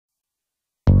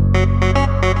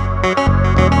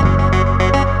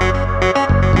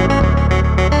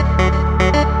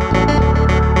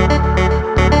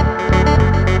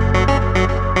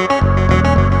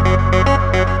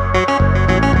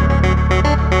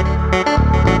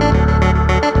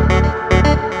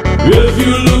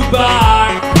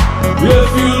If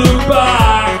you look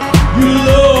back, you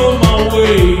love my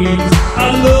ways. I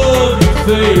love your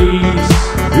face.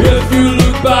 If you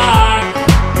look back,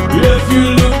 if you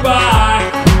look back,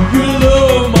 you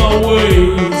love my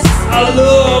ways. I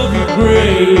love your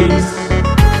grace.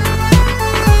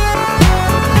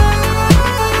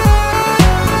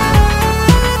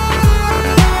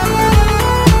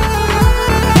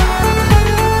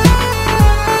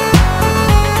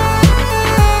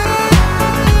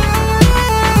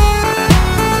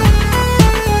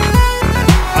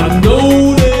 I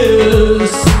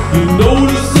notice, you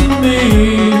notice in me.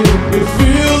 It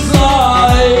feels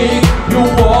like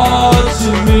you're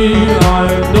watching me. I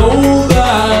know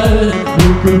that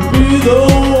you could be the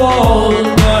one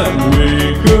that we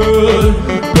could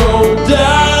go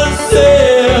dancing.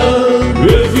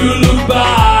 If you look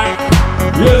back,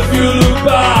 if you look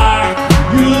back,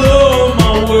 you love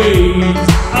my ways.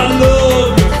 I love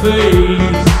your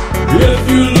face. If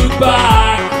you look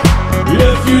back,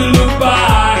 if you look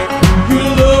back,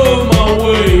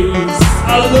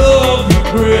 I love your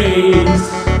grace.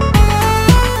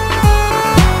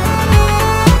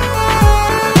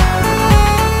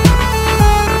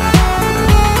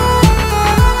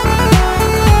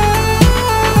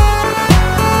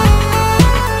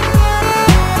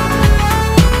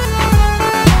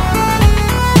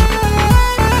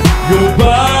 Your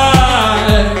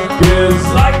back is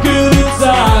like an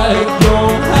attack. Your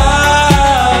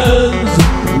hands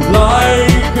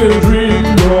like a dream.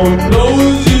 Lord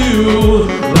knows you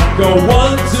like I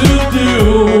want to do,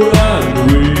 and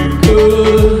we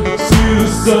could see the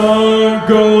sun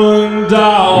go